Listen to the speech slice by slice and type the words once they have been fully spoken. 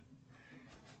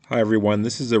Hi, everyone.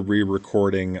 This is a re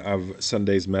recording of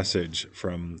Sunday's message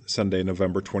from Sunday,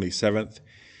 November 27th.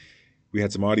 We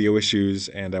had some audio issues,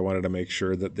 and I wanted to make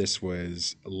sure that this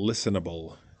was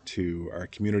listenable to our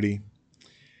community.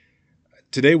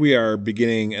 Today, we are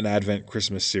beginning an Advent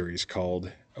Christmas series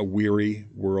called A Weary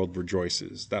World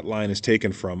Rejoices. That line is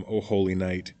taken from O Holy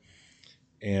Night,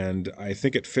 and I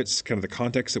think it fits kind of the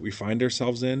context that we find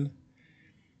ourselves in.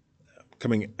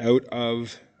 Coming out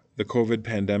of the COVID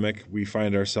pandemic, we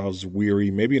find ourselves weary,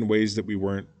 maybe in ways that we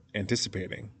weren't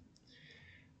anticipating.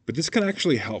 But this can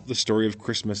actually help the story of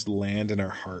Christmas land in our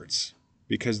hearts,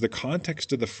 because the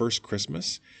context of the first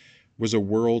Christmas was a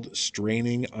world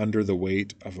straining under the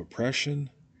weight of oppression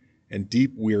and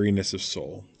deep weariness of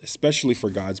soul, especially for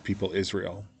God's people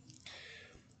Israel.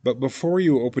 But before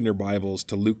you open your Bibles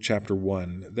to Luke chapter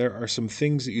 1, there are some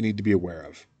things that you need to be aware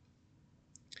of.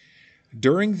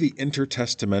 During the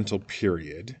intertestamental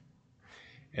period,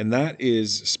 and that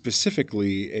is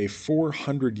specifically a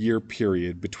 400-year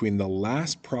period between the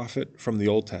last prophet from the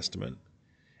Old Testament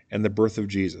and the birth of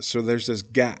Jesus. So there's this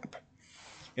gap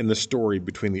in the story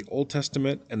between the Old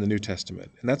Testament and the New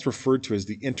Testament, and that's referred to as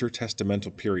the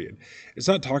intertestamental period. It's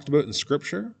not talked about in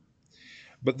Scripture,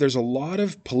 but there's a lot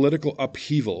of political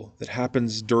upheaval that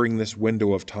happens during this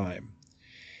window of time.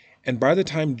 And by the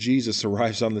time Jesus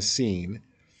arrives on the scene,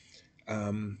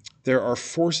 there are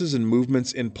forces and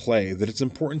movements in play that it's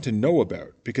important to know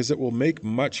about, because it will make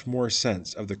much more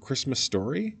sense of the Christmas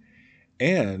story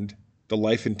and the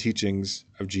life and teachings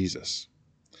of Jesus.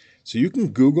 So you can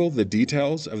Google the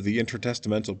details of the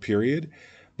intertestamental period,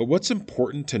 but what's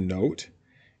important to note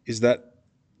is that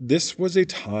this was a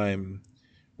time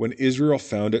when Israel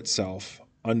found itself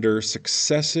under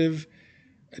successive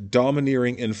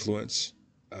domineering influence,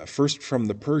 first from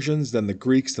the Persians, then the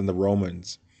Greeks, then the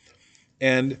Romans.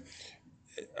 And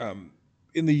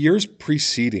in the years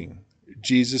preceding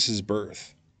Jesus'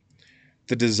 birth,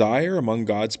 the desire among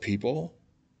God's people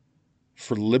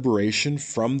for liberation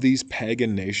from these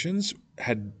pagan nations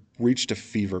had reached a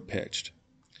fever pitch.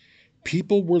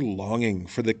 People were longing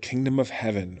for the kingdom of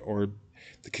heaven or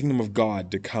the kingdom of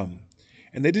God to come.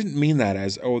 And they didn't mean that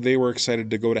as, oh, they were excited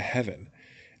to go to heaven.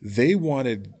 They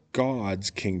wanted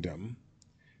God's kingdom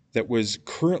that was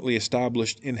currently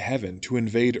established in heaven to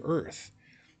invade earth.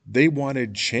 They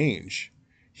wanted change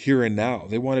here and now.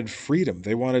 They wanted freedom.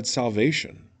 They wanted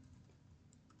salvation.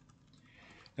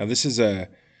 Now, this is a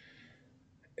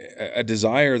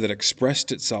desire that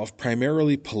expressed itself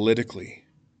primarily politically.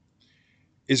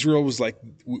 Israel was like,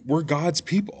 we're God's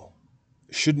people.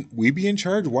 Shouldn't we be in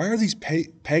charge? Why are these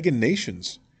pagan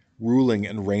nations ruling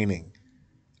and reigning?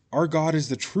 Our God is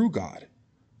the true God.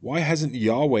 Why hasn't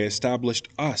Yahweh established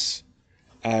us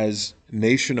as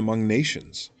nation among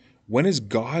nations? When is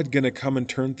God going to come and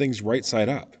turn things right side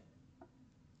up?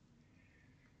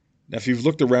 Now, if you've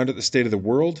looked around at the state of the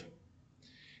world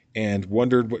and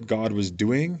wondered what God was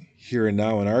doing here and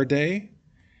now in our day,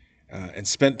 and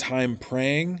spent time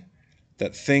praying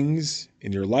that things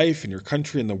in your life, in your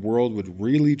country, in the world would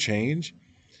really change,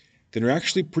 then you're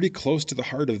actually pretty close to the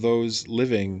heart of those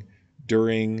living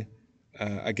during,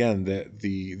 again,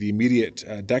 the immediate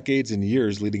decades and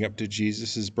years leading up to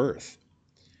Jesus' birth.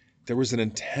 There was an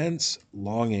intense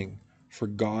longing for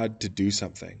God to do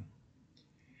something.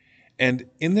 And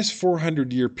in this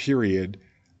 400-year period,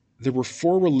 there were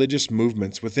four religious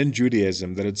movements within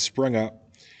Judaism that had sprung up,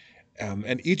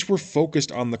 and each were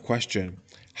focused on the question,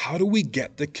 how do we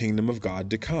get the kingdom of God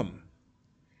to come?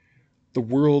 The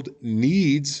world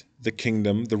needs the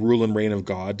kingdom, the rule and reign of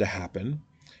God to happen.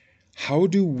 How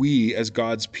do we, as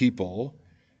God's people,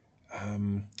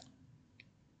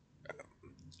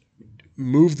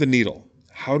 move the needle?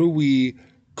 How do we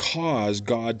cause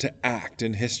God to act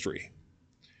in history?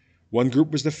 One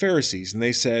group was the Pharisees, and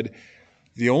they said,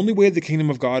 the only way the kingdom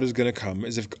of God is going to come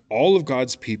is if all of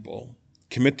God's people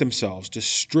commit themselves to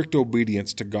strict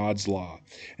obedience to God's law.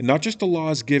 And not just the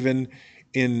laws given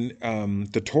in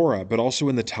the Torah, but also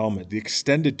in the Talmud, the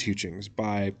extended teachings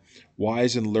by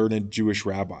wise and learned Jewish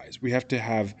rabbis. We have to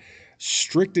have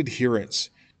strict adherence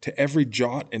to every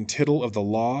jot and tittle of the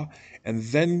law, and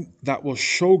then that will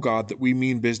show God that we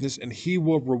mean business, and he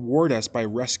will reward us by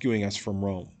rescuing us from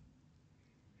Rome.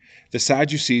 The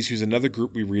Sadducees, who's another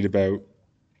group we read about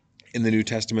in the New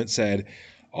Testament, said,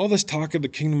 all this talk of the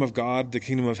kingdom of God, the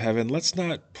kingdom of heaven, let's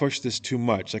not push this too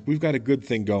much. Like, we've got a good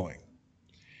thing going.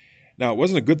 Now, it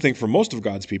wasn't a good thing for most of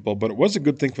God's people, but it was a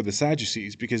good thing for the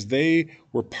Sadducees, because they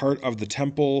were part of the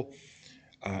temple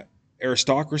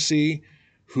aristocracy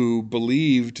who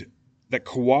believed that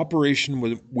cooperation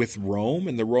with Rome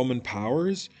and the Roman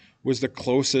powers was the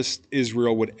closest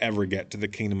Israel would ever get to the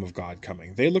kingdom of God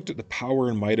coming. They looked at the power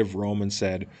and might of Rome and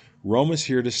said, Rome is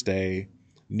here to stay.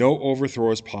 No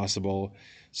overthrow is possible.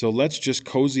 So let's just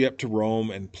cozy up to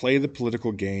Rome and play the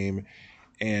political game.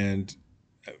 And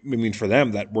I mean, for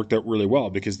them, that worked out really well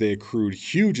because they accrued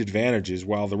huge advantages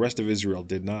while the rest of Israel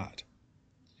did not.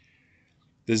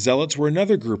 The Zealots were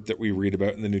another group that we read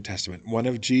about in the New Testament. One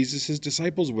of Jesus'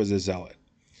 disciples was a zealot.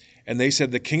 And they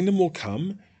said the kingdom will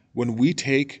come when we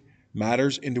take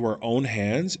matters into our own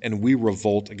hands and we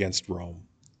revolt against Rome.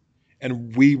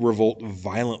 And we revolt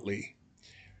violently.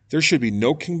 There should be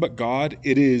no king but God.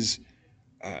 It is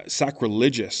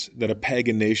sacrilegious that a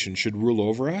pagan nation should rule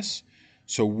over us.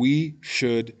 So we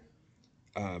should,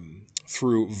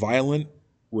 through violent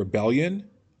rebellion,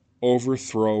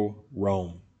 overthrow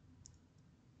Rome.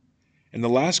 And the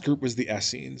last group was the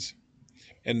Essenes.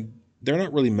 And they're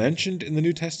not really mentioned in the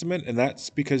New Testament, and that's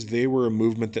because they were a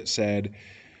movement that said,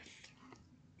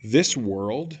 this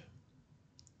world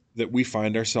that we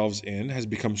find ourselves in has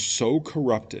become so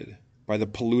corrupted by the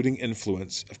polluting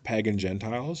influence of pagan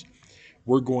Gentiles,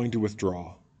 we're going to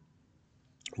withdraw.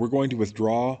 We're going to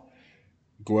withdraw,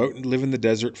 go out and live in the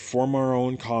desert, form our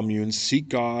own communes, seek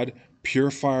God,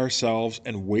 purify ourselves,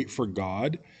 and wait for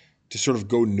God to sort of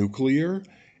go nuclear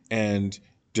and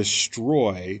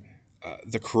destroy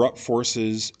the corrupt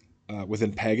forces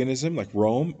within paganism, like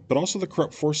Rome, but also the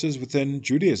corrupt forces within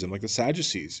Judaism, like the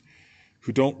Sadducees,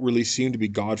 who don't really seem to be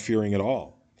God-fearing at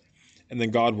all. And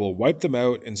then God will wipe them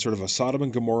out in sort of a Sodom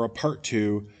and Gomorrah part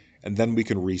 2, and then we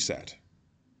can reset.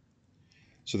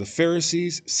 So the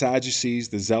Pharisees, Sadducees,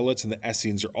 the Zealots, and the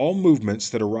Essenes are all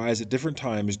movements that arise at different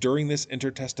times during this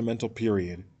intertestamental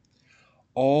period,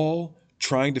 all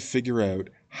trying to figure out,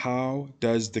 how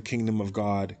does the kingdom of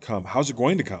God come? How's it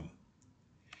going to come?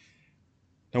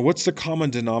 Now, what's the common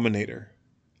denominator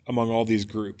among all these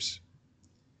groups?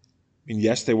 I mean,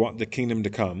 yes, they want the kingdom to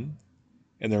come,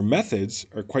 and their methods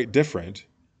are quite different.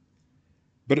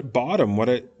 But at bottom,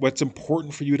 what's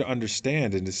important for you to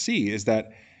understand and to see is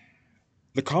that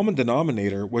the common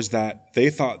denominator was that they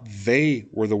thought they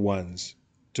were the ones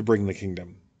to bring the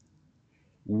kingdom.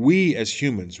 We as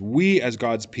humans, we as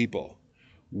God's people,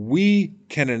 we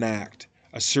can enact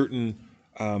a certain,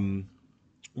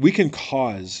 we can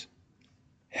cause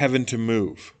heaven to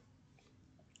move.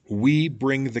 We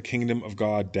bring the kingdom of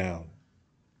God down.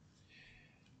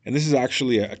 And this is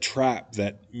actually a trap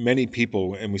that many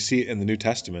people, and we see it in the New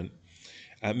Testament,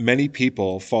 many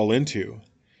people fall into,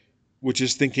 which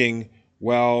is thinking,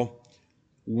 well,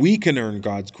 we can earn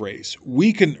God's grace.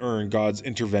 We can earn God's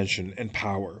intervention and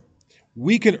power.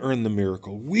 We can earn the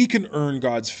miracle. We can earn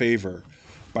God's favor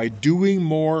by doing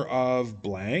more of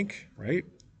blank, right?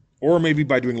 Or maybe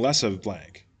by doing less of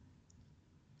blank.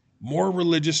 More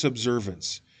religious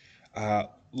observance,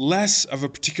 less of a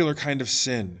particular kind of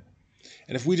sin.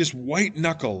 And if we just white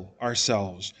knuckle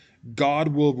ourselves, God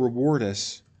will reward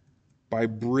us by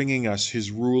bringing us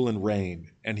his rule and reign,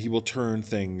 and he will turn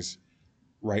things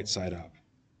right side up.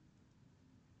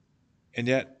 And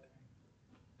yet,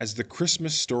 as the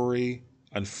Christmas story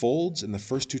unfolds in the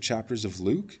first 2 chapters of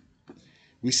Luke,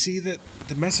 we see that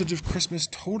the message of Christmas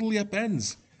totally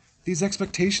upends these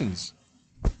expectations.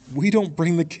 We don't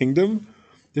bring the kingdom.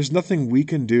 There's nothing we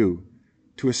can do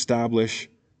to establish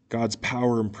God's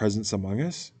power and presence among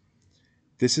us.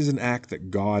 This is an act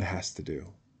that God has to do.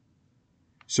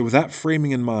 So with that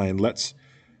framing in mind, let's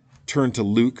turn to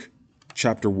Luke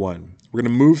chapter 1. We're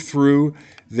going to move through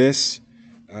this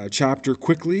chapter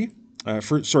quickly. The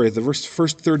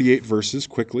first 38 verses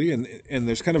quickly, and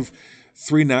there's kind of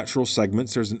 3 natural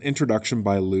segments. There's an introduction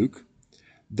by Luke,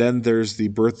 then there's the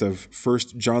birth of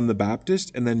first John the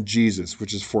Baptist, and then Jesus,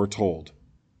 which is foretold.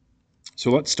 So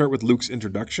let's start with Luke's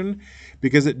introduction,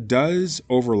 because it does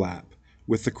overlap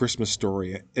with the Christmas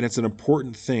story, and it's an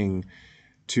important thing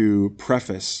to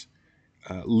preface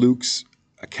Luke's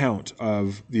account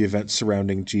of the events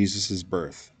surrounding Jesus'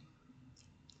 birth.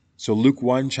 So Luke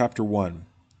 1, chapter 1.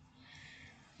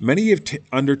 Many have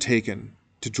undertaken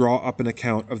to draw up an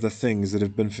account of the things that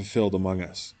have been fulfilled among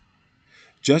us,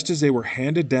 just as they were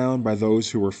handed down by those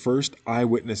who were first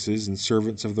eyewitnesses and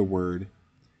servants of the word.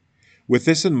 With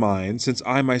this in mind, since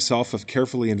I myself have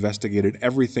carefully investigated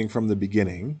everything from the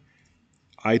beginning,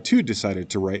 I too decided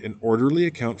to write an orderly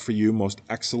account for you, most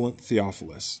excellent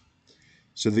Theophilus,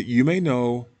 so that you may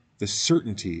know the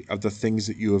certainty of the things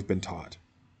that you have been taught.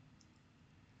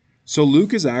 So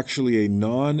Luke is actually a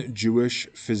non-Jewish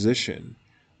physician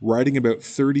writing about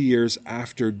 30 years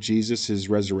after Jesus'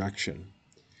 resurrection.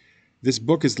 This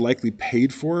book is likely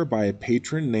paid for by a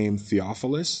patron named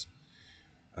Theophilus,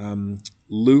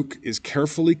 Luke is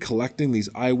carefully collecting these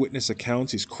eyewitness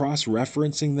accounts. He's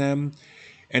cross-referencing them,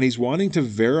 and he's wanting to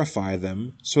verify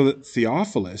them so that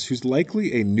Theophilus, who's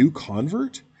likely a new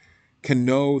convert, can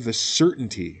know the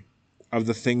certainty of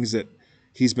the things that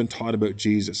he's been taught about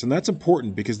Jesus. And that's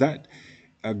important because that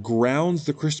grounds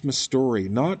the Christmas story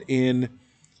not in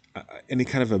any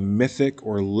kind of a mythic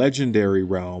or legendary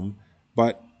realm,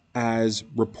 but as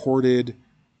reported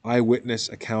eyewitness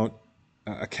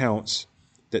accounts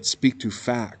that speak to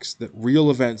facts, that real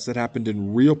events that happened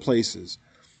in real places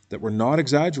that were not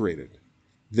exaggerated.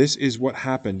 This is what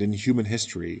happened in human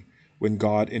history when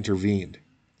God intervened.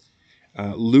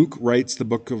 Luke writes the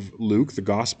book of Luke, the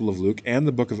Gospel of Luke, and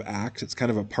the book of Acts. It's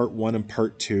kind of a part 1 and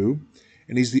part 2.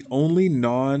 And he's the only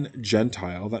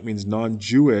non-Gentile, that means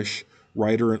non-Jewish,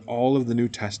 writer in all of the New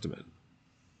Testament.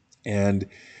 And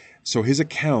so his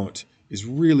account is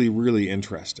really, really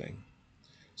interesting.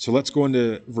 So let's go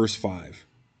into verse 5.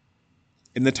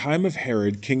 In the time of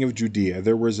Herod, king of Judea,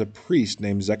 there was a priest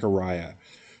named Zechariah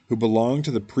who belonged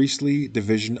to the priestly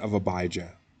division of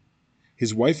Abijah.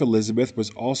 His wife Elizabeth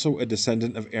was also a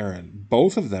descendant of Aaron.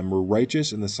 Both of them were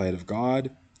righteous in the sight of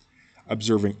God,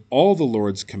 observing all the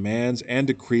Lord's commands and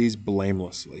decrees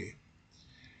blamelessly.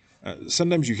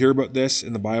 Sometimes you hear about this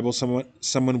in the Bible.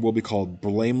 Someone will be called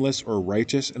blameless or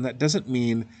righteous, and that doesn't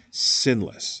mean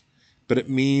sinless, but it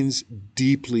means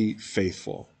deeply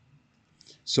faithful.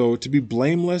 So to be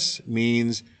blameless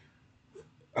means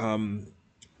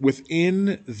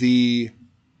within the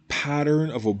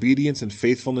pattern of obedience and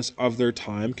faithfulness of their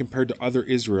time compared to other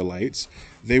Israelites,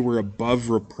 they were above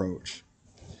reproach.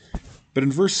 But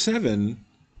in verse 7,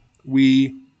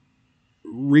 we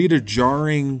read a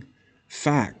jarring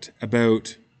fact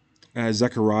about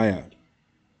Zechariah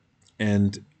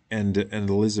and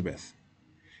Elizabeth.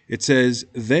 It says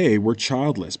they were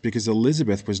childless because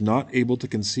Elizabeth was not able to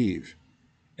conceive,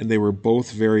 and they were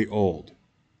both very old.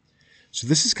 So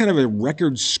this is kind of a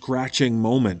record-scratching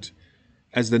moment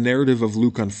as the narrative of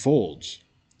Luke unfolds.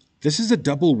 This is a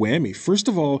double whammy. First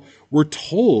of all, we're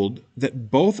told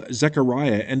that both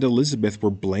Zechariah and Elizabeth were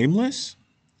blameless,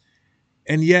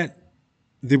 and yet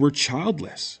they were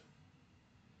childless.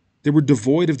 They were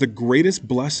devoid of the greatest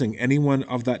blessing anyone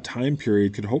of that time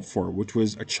period could hope for, which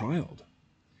was a child.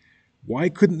 Why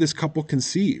couldn't this couple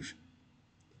conceive?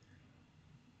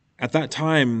 At that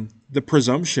time, the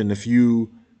presumption, if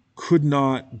you could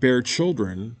not bear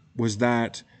children, was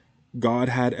that God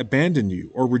had abandoned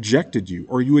you or rejected you,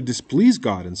 or you had displeased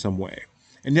God in some way.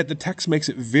 And yet the text makes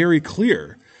it very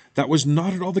clear that was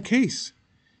not at all the case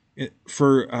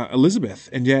for Elizabeth,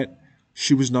 and yet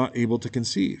she was not able to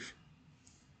conceive.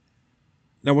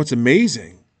 Now, what's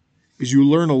amazing is you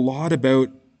learn a lot about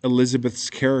Elizabeth's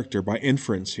character by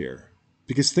inference here.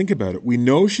 Because think about it. We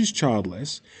know she's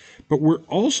childless, but we're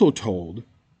also told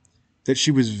that she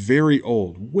was very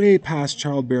old, way past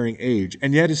childbearing age,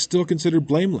 and yet is still considered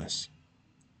blameless.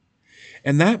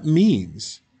 And that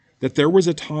means that there was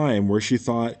a time where she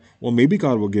thought, well, maybe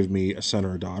God will give me a son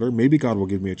or a daughter. Maybe God will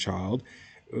give me a child.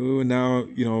 Oh, now,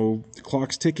 the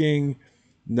clock's ticking.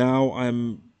 Now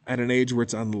I'm at an age where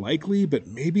it's unlikely, but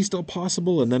maybe still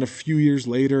possible. And then a few years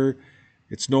later,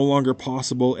 it's no longer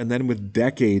possible. And then with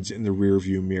decades in the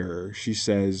rearview mirror, she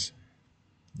says,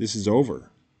 this is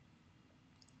over.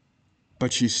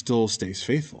 But she still stays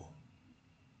faithful.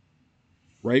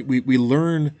 Right? We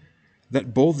learn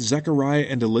that both Zechariah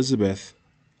and Elizabeth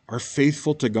are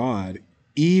faithful to God,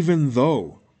 even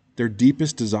though their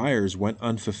deepest desires went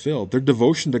unfulfilled. Their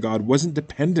devotion to God wasn't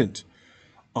dependent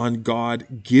on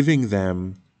God giving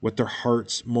them what their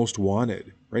hearts most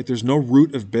wanted, right? There's no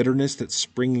root of bitterness that's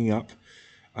springing up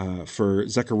for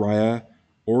Zechariah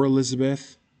or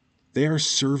Elizabeth. They are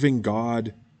serving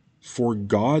God for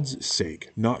God's sake,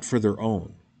 not for their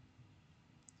own.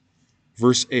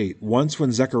 Verse 8, once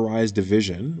when Zechariah's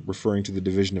division, referring to the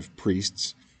division of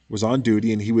priests, was on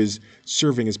duty and he was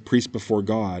serving as priest before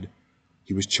God,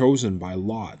 he was chosen by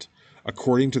Lot,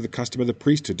 according to the custom of the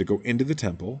priesthood, to go into the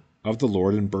temple of the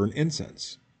Lord and burn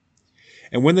incense.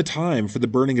 And when the time for the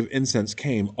burning of incense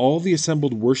came, all the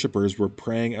assembled worshippers were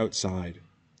praying outside.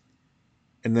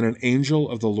 And then an angel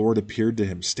of the Lord appeared to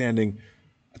him, standing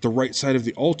at the right side of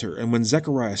the altar. And when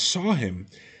Zechariah saw him,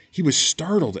 he was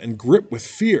startled and gripped with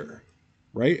fear.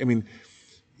 Right? I mean,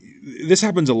 this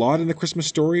happens a lot in the Christmas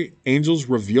story. Angels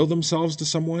reveal themselves to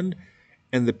someone,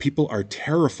 and the people are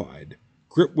terrified.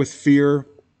 Gripped with fear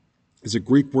is a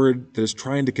Greek word that is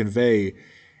trying to convey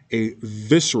a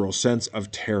visceral sense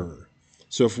of terror.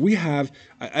 So if we have,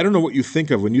 I don't know what you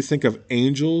think of when you think of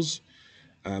angels,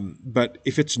 but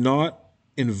if it's not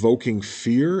invoking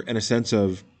fear and a sense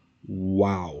of,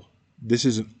 wow, this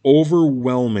is an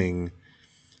overwhelming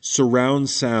surround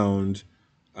sound,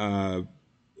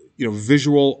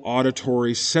 visual,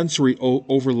 auditory, sensory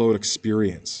overload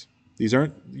experience. These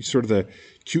aren't sort of the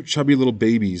cute, chubby little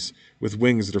babies with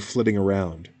wings that are flitting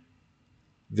around.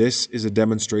 This is a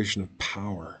demonstration of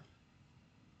power.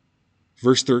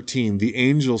 Verse 13, the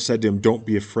angel said to him, "Don't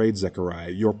be afraid,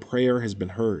 Zechariah. Your prayer has been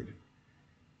heard.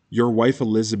 Your wife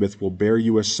Elizabeth will bear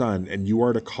you a son, and you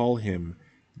are to call him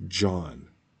John."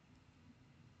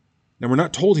 Now, we're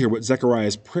not told here what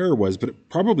Zechariah's prayer was, but it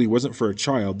probably wasn't for a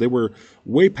child. They were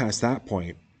way past that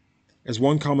point. As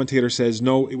one commentator says,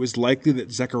 no, it was likely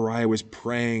that Zechariah was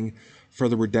praying for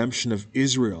the redemption of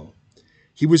Israel.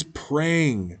 He was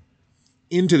praying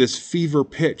into this fever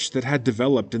pitch that had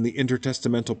developed in the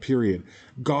intertestamental period.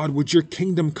 God, would your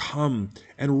kingdom come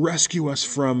and rescue us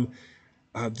from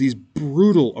these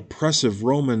brutal, oppressive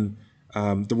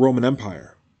the Roman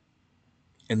Empire?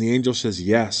 And the angel says,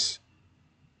 yes,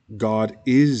 God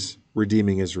is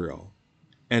redeeming Israel,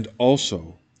 and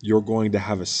also you're going to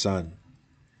have a son.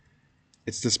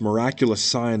 It's this miraculous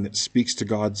sign that speaks to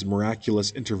God's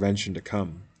miraculous intervention to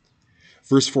come.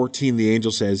 Verse 14, the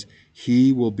angel says,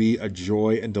 "He will be a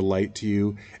joy and delight to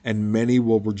you, and many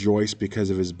will rejoice because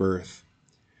of his birth.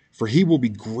 For he will be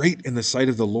great in the sight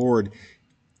of the Lord.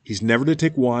 He's never to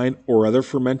take wine or other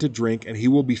fermented drink, and he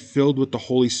will be filled with the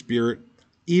Holy Spirit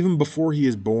even before he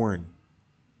is born.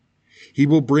 He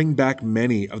will bring back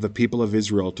many of the people of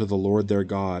Israel to the Lord their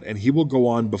God, and he will go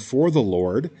on before the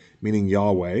Lord," meaning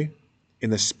Yahweh, "in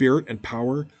the spirit and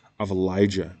power of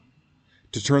Elijah,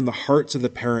 to turn the hearts of the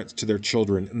parents to their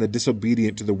children and the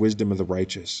disobedient to the wisdom of the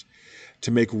righteous,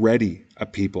 to make ready a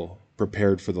people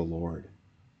prepared for the Lord."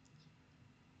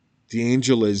 The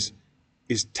angel is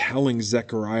telling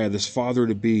Zechariah, this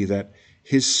father-to-be, that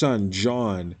his son,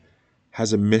 John,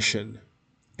 has a mission,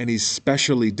 and he's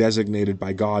specially designated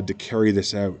by God to carry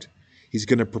this out. He's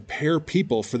going to prepare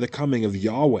people for the coming of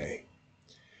Yahweh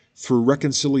through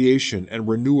reconciliation and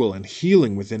renewal and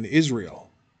healing within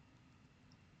Israel.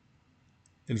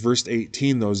 In verse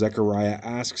 18, though, Zechariah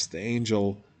asks the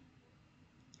angel,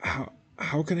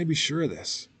 how can I be sure of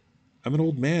this? I'm an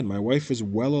old man. My wife is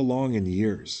well along in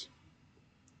years.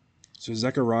 So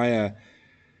Zechariah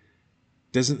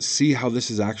doesn't see how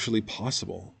this is actually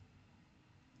possible.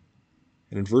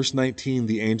 And in verse 19,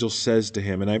 the angel says to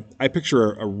him, and I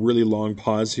picture a really long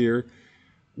pause here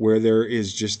where there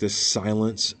is just this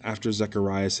silence after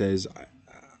Zechariah says,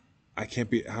 I can't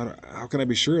be, how can I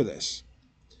be sure of this?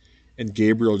 And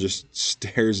Gabriel just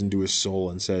stares into his soul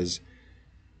and says,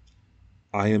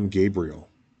 "I am Gabriel.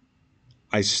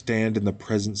 I stand in the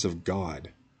presence of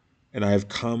God, and I have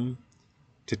come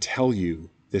to tell you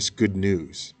this good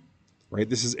news." Right?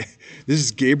 This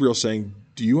is Gabriel saying,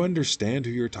 do you understand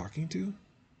who you're talking to?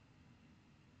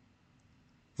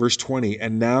 Verse 20,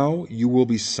 "And now you will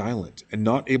be silent and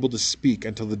not able to speak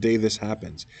until the day this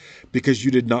happens, because you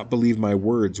did not believe my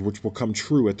words, which will come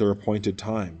true at their appointed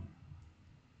time."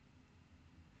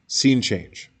 Scene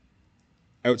change.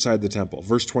 Outside the temple.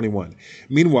 Verse 21,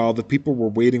 "Meanwhile, the people were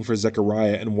waiting for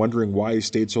Zechariah and wondering why he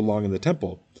stayed so long in the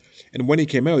temple. And when he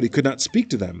came out, he could not speak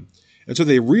to them. And so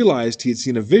they realized he had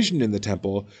seen a vision in the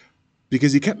temple,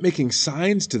 because he kept making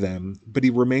signs to them, but he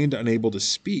remained unable to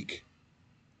speak.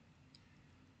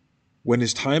 When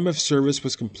his time of service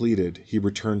was completed, he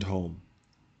returned home.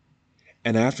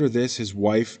 And after this, his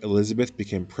wife Elizabeth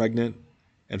became pregnant,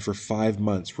 and for 5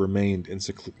 months remained in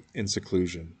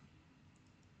seclusion."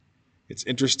 It's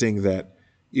interesting that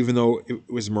even though it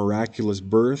was a miraculous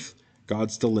birth,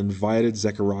 God still invited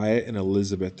Zechariah and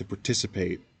Elizabeth to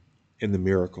participate in the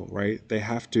miracle, right? They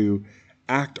have to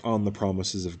act on the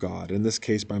promises of God, in this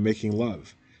case by making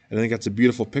love. And I think that's a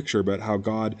beautiful picture about how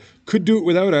God could do it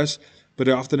without us, but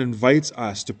it often invites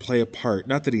us to play a part.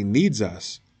 Not that he needs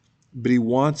us, but he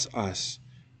wants us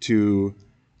to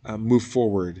move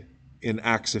forward in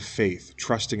acts of faith,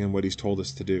 trusting in what he's told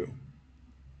us to do.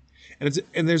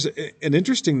 And there's an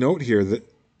interesting note here that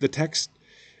the text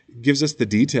gives us the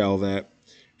detail that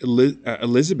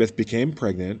Elizabeth became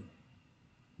pregnant,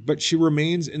 but she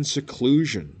remains in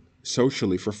seclusion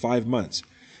socially for 5 months.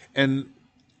 And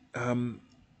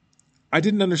I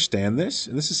didn't understand this,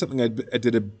 and this is something I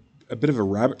did a bit of a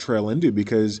rabbit trail into,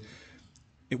 because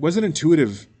it wasn't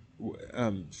intuitive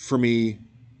for me,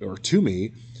 or to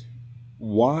me,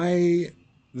 why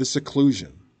the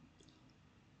seclusion.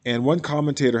 And one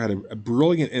commentator had a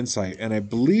brilliant insight, and I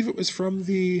believe it was from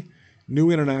the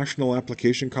New International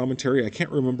Application Commentary. I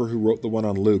can't remember who wrote the one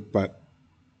on Luke, but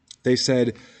they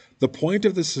said the point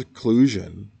of the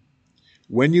seclusion,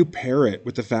 when you pair it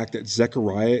with the fact that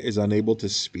Zechariah is unable to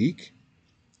speak,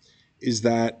 is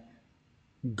that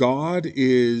God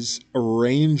is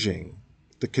arranging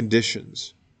the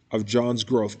conditions of John's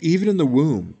growth, even in the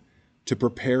womb, to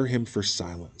prepare him for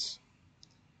silence.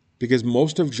 Because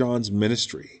most of John's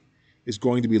ministry is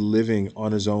going to be living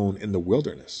on his own in the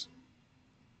wilderness.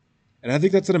 And I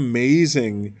think that's an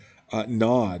amazing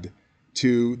nod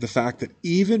to the fact that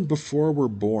even before we're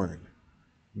born,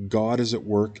 God is at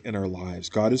work in our lives.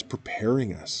 God is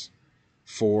preparing us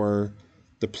for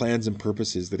the plans and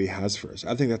purposes that he has for us.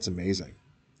 I think that's amazing.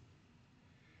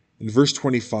 In verse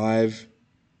 25,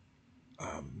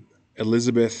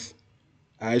 Elizabeth,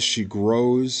 as she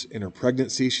grows in her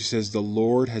pregnancy, she says, "The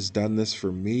Lord has done this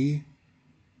for me.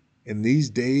 In these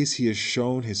days he has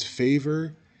shown his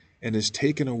favor and has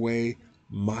taken away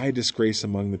my disgrace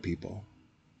among the people."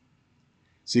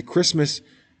 See, Christmas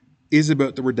is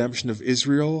about the redemption of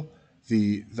Israel,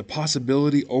 the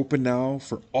possibility open now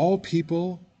for all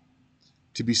people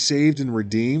to be saved and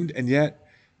redeemed, and yet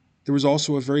there was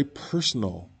also a very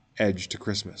personal edge to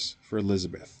Christmas for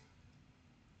Elizabeth.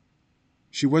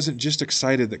 She wasn't just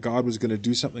excited that God was going to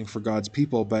do something for God's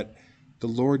people, but the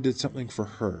Lord did something for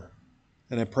her.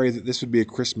 And I pray that this would be a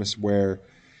Christmas where,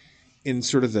 in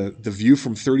sort of the view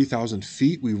from 30,000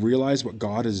 feet, we realize what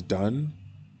God has done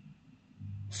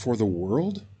for the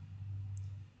world,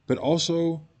 but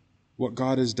also what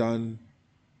God has done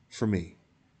for me,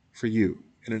 for you,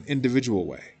 in an individual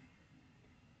way.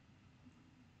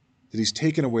 That he's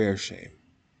taken away our shame.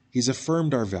 He's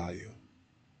affirmed our value.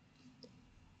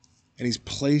 And he's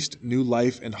placed new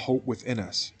life and hope within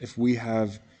us if we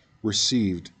have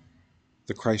received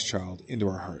the Christ child into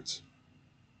our hearts.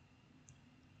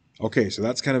 Okay, so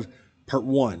that's kind of part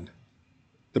one,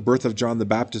 the birth of John the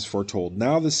Baptist foretold.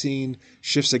 Now the scene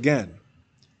shifts again,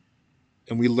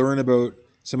 and we learn about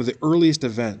some of the earliest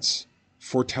events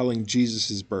foretelling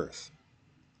Jesus' birth.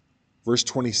 Verse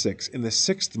 26, in the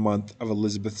 6th month of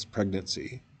Elizabeth's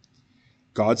pregnancy,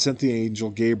 God sent the angel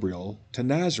Gabriel to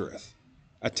Nazareth,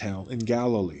 a town in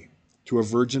Galilee, to a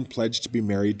virgin pledged to be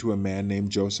married to a man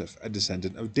named Joseph, a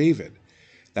descendant of David.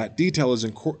 That detail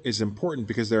is important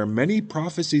because there are many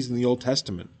prophecies in the Old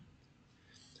Testament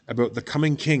about the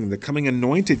coming king, the coming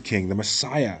anointed king, the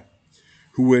Messiah,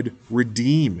 who would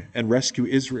redeem and rescue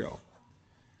Israel.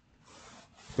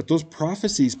 But those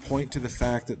prophecies point to the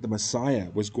fact that the Messiah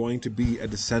was going to be a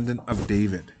descendant of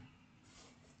David.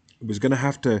 It was going to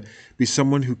have to be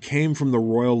someone who came from the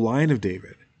royal line of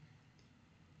David.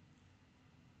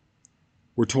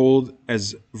 We're told,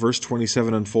 as verse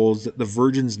 27 unfolds, that the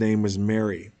virgin's name was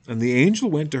Mary. And the angel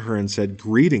went to her and said,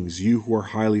 "Greetings, you who are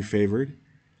highly favored.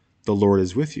 The Lord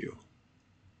is with you."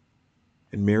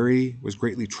 And Mary was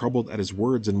greatly troubled at his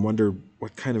words and wondered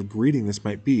what kind of greeting this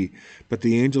might be. But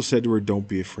the angel said to her, "Don't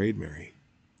be afraid, Mary.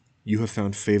 You have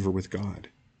found favor with God.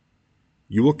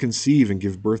 You will conceive and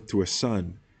give birth to a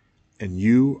son, and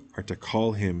you are to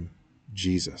call him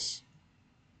Jesus."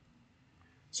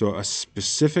 So a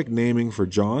specific naming for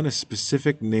John, a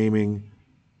specific naming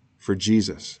for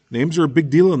Jesus. Names are a big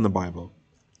deal in the Bible.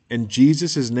 And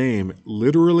Jesus' name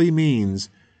literally means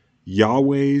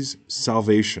Yahweh's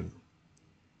salvation.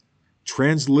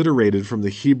 Transliterated from the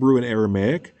Hebrew and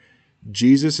Aramaic,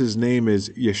 Jesus' name is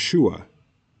Yeshua,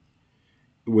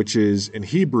 which is in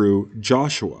Hebrew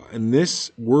Joshua. And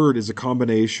this word is a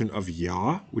combination of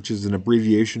Yah, which is an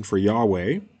abbreviation for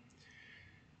Yahweh,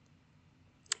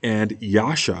 and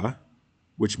Yasha,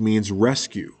 which means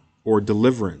rescue or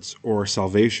deliverance or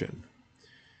salvation.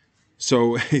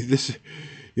 So this,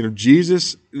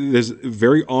 Jesus, there's a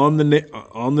very on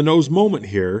the nose moment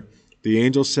here. The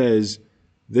angel says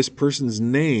this person's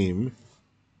name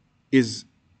is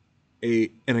an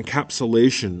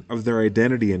encapsulation of their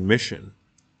identity and mission,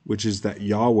 which is that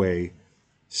Yahweh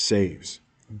saves.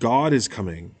 God is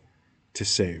coming to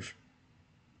save.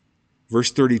 Verse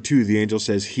 32, the angel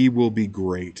says, "He will be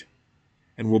great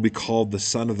and will be called the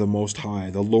Son of the Most High.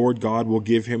 The Lord God will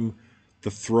give him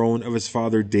the throne of his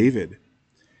father David,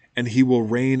 and he will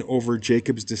reign over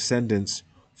Jacob's descendants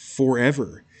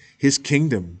forever. His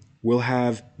kingdom will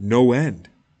have no end."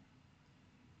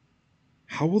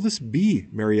 "How will this be?"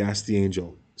 Mary asked the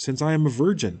angel, "since I am a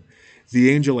virgin?" The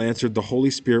angel answered, "The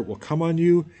Holy Spirit will come on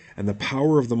you, and the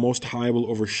power of the Most High will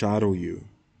overshadow you.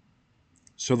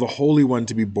 So the Holy One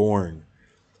to be born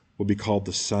will be called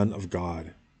the Son of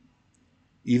God.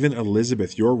 Even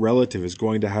Elizabeth, your relative, is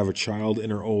going to have a child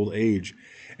in her old age,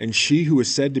 and she who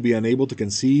is said to be unable to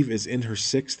conceive is in her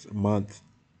 6th month,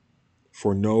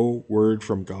 for no word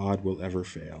from God will ever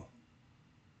fail."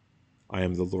 "I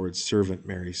am the Lord's servant,"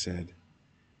 Mary said.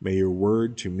 "May your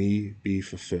word to me be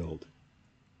fulfilled."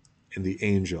 And the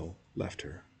angel left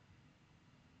her.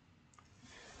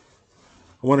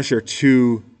 I want to share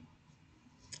two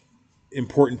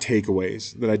important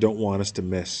takeaways that I don't want us to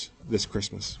miss this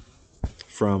Christmas.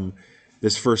 from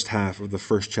this first half of the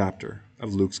first chapter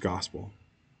of Luke's gospel.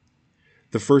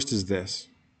 The first is this: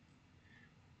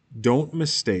 don't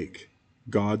mistake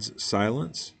God's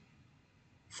silence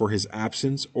for his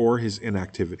absence or his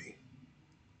inactivity.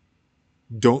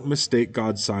 Don't mistake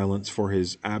God's silence for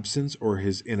his absence or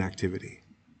his inactivity.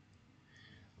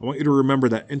 I want you to remember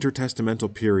that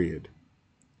intertestamental period.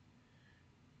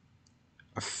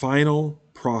 A final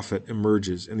prophet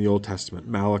emerges in the Old Testament,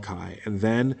 Malachi, and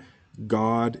then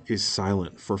God is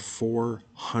silent for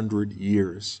 400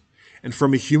 years. And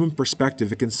from a human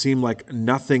perspective, it can seem like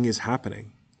nothing is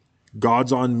happening.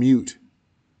 God's on mute.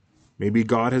 Maybe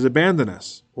God has abandoned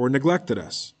us or neglected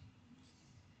us.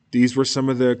 These were some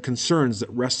of the concerns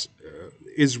that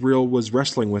Israel was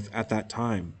wrestling with at that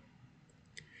time.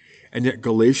 And yet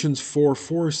Galatians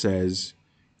 4:4 says,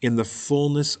 in the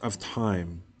fullness of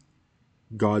time,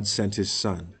 God sent his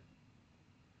Son.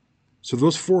 So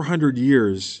those 400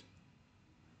 years,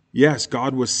 yes,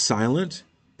 God was silent,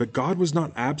 but God was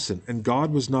not absent, and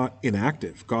God was not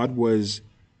inactive. God was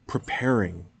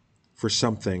preparing for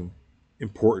something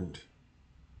important.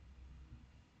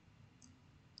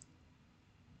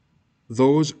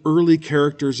 Those early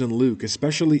characters in Luke,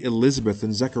 especially Elizabeth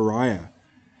and Zechariah,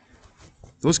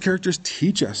 those characters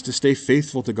teach us to stay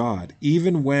faithful to God,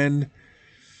 even when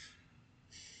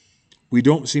we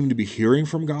don't seem to be hearing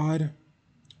from God,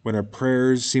 when our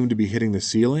prayers seem to be hitting the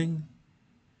ceiling,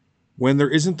 when there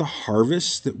isn't the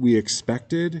harvest that we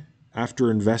expected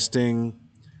after investing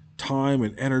time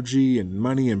and energy and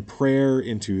money and prayer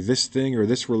into this thing or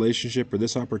this relationship or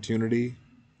this opportunity.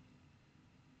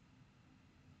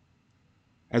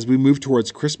 As we move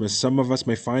towards Christmas, some of us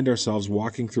may find ourselves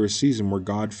walking through a season where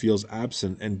God feels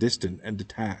absent and distant and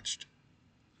detached.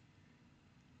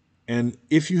 And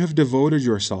if you have devoted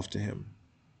yourself to him,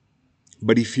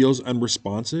 but he feels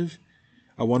unresponsive,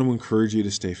 I want to encourage you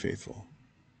to stay faithful.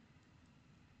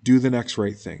 Do the next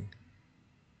right thing.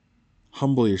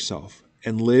 Humble yourself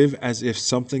and live as if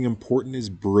something important is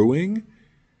brewing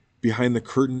behind the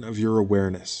curtain of your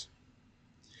awareness.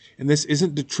 And this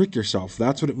isn't to trick yourself.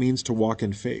 That's what it means to walk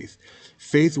in faith.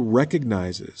 Faith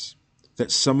recognizes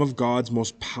that some of God's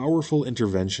most powerful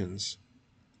interventions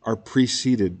are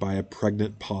preceded by a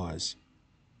pregnant pause.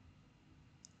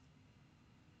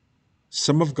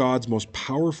 Some of God's most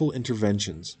powerful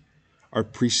interventions are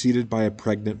preceded by a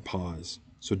pregnant pause.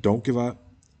 So don't give up.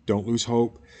 Don't lose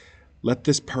hope. Let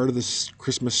this part of this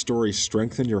Christmas story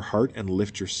strengthen your heart and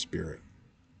lift your spirit.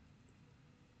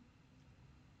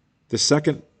 The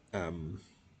second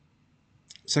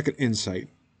insight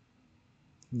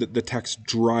that the text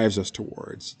drives us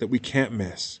towards, that we can't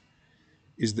miss,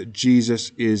 is that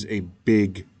Jesus is a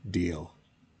big deal.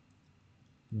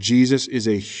 Jesus is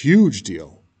a huge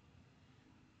deal.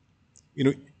 You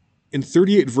know, in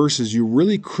 38 verses, you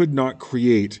really could not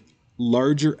create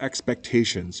larger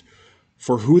expectations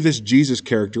for who this Jesus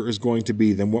character is going to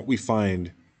be than what we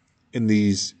find in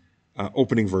these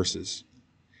opening verses.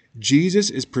 Jesus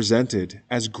is presented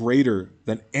as greater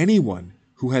than anyone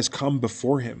who has come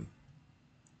before him.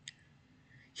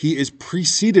 He is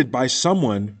preceded by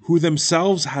someone who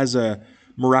themselves has a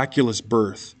miraculous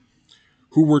birth,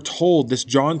 who we're told this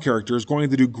John character is going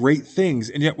to do great things.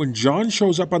 And yet when John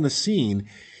shows up on the scene,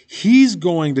 he's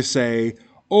going to say,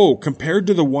 oh, compared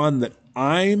to the one that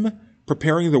I'm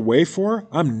preparing the way for,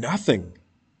 I'm nothing.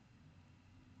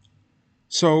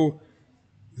 So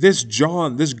this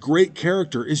John, this great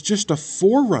character, is just a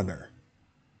forerunner.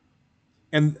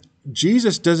 And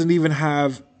Jesus doesn't even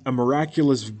have a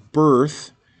miraculous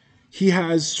birth. He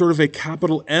has sort of a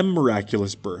capital M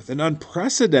miraculous birth, an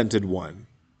unprecedented one,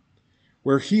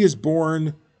 where he is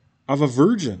born of a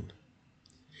virgin.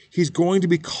 He's going to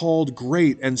be called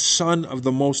great and Son of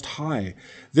the Most High.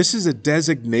 This is a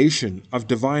designation of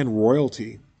divine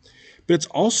royalty. But it's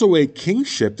also a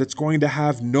kingship that's going to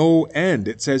have no end.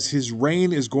 It says his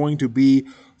reign is going to be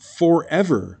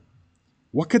forever.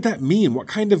 What could that mean? What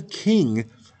kind of king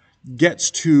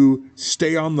gets to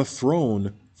stay on the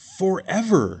throne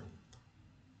forever?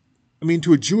 I mean,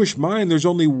 to a Jewish mind, there's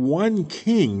only one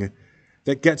king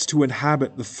that gets to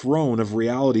inhabit the throne of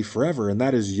reality forever, and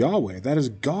that is Yahweh. That is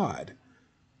God.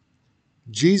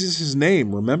 Jesus'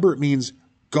 name, remember, it means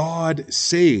God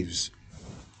saves.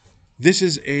 This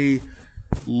is a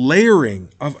layering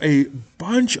of a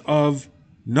bunch of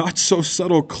not so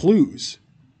subtle clues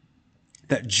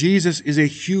that Jesus is a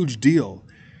huge deal,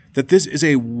 that this is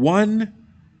a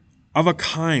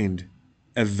one-of-a-kind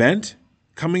event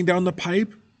coming down the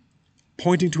pipe,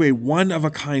 pointing to a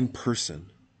one-of-a-kind person.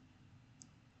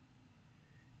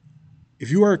 If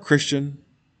you are a Christian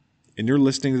and you're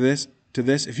listening to this, to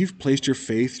this, if you've placed your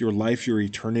faith, your life, your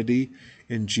eternity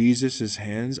in Jesus'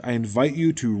 hands, I invite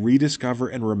you to rediscover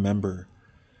and remember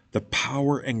the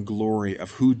power and glory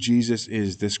of who Jesus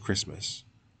is this Christmas.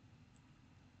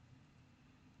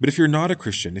 But if you're not a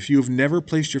Christian, if you have never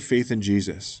placed your faith in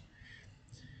Jesus,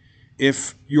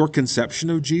 if your conception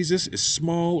of Jesus is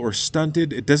small or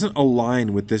stunted, it doesn't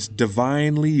align with this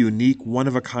divinely unique,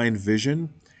 one-of-a-kind vision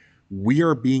we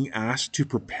are being asked to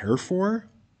prepare for,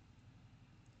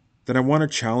 then I want to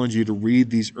challenge you to read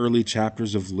these early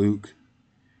chapters of Luke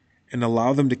and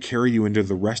allow them to carry you into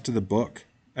the rest of the book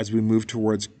as we move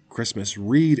towards Christmas.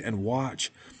 Read and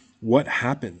watch what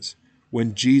happens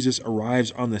when Jesus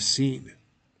arrives on the scene.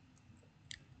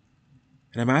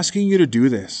 And I'm asking you to do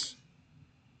this.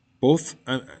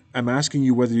 I'm asking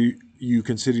you whether you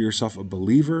consider yourself a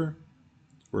believer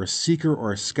or a seeker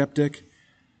or a skeptic,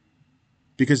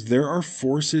 because there are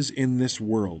forces in this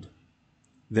world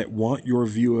that want your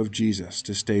view of Jesus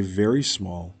to stay very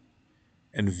small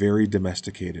and very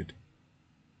domesticated.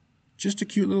 Just a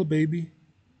cute little baby.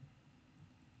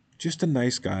 Just a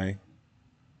nice guy.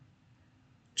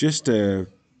 Just a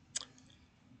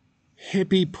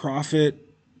hippie prophet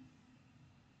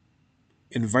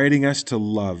inviting us to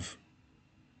love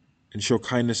and show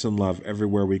kindness and love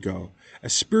everywhere we go. A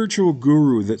spiritual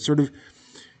guru that sort of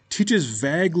teaches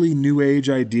vaguely New Age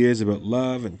ideas about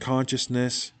love and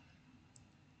consciousness.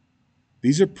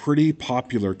 These are pretty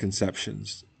popular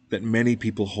conceptions that many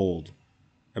people hold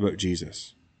about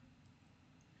Jesus.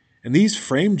 And these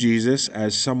frame Jesus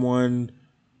as someone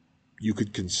you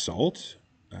could consult,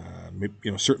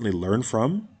 certainly learn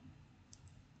from.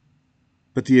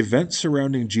 But the events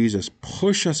surrounding Jesus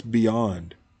push us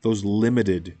beyond those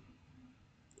limited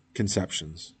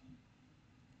conceptions.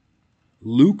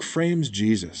 Luke frames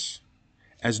Jesus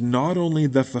as not only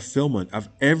the fulfillment of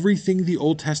everything the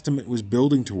Old Testament was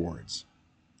building towards,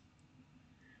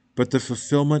 but the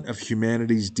fulfillment of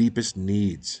humanity's deepest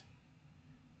needs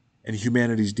and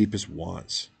humanity's deepest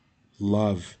wants: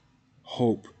 love,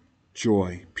 hope,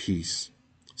 joy, peace,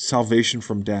 salvation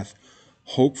from death,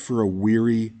 hope for a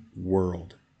weary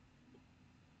world.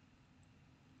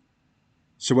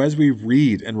 So as we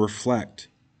read and reflect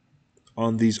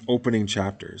on these opening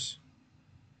chapters,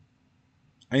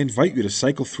 I invite you to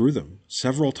cycle through them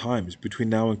several times between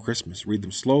now and Christmas. Read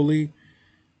them slowly,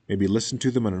 maybe listen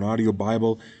to them in an audio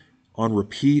Bible on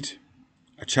repeat,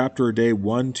 a chapter a day,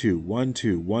 1, 2, 1,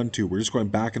 2, 1, 2. We're just going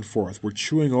back and forth. We're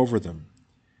chewing over them.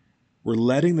 We're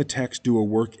letting the text do a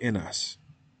work in us.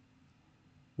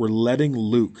 We're letting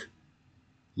Luke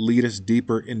lead us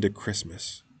deeper into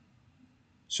Christmas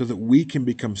so that we can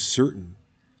become certain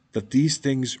that these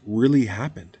things really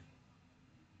happened.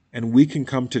 And we can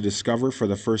come to discover for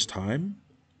the first time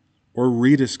or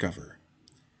rediscover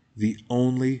the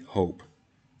only hope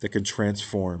that can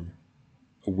transform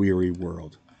a weary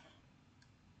world.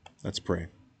 Let's pray.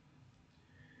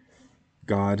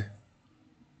 God,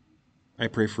 I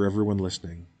pray for everyone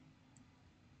listening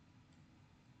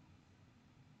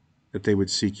that they would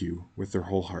seek you with their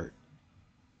whole heart,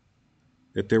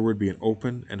 that there would be an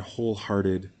open and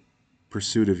wholehearted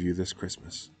pursuit of you this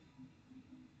Christmas,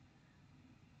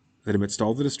 that amidst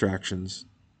all the distractions,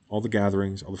 all the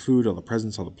gatherings, all the food, all the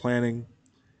presents, all the planning,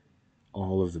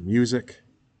 all of the music,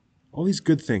 all these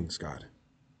good things, God,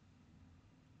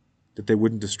 that they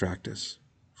wouldn't distract us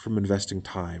from investing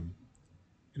time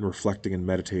in reflecting and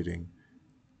meditating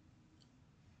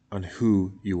on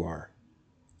who you are.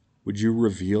 Would you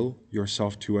reveal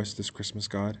yourself to us this Christmas,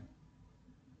 God,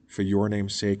 for your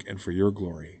name's sake and for your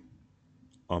glory?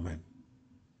 Amen.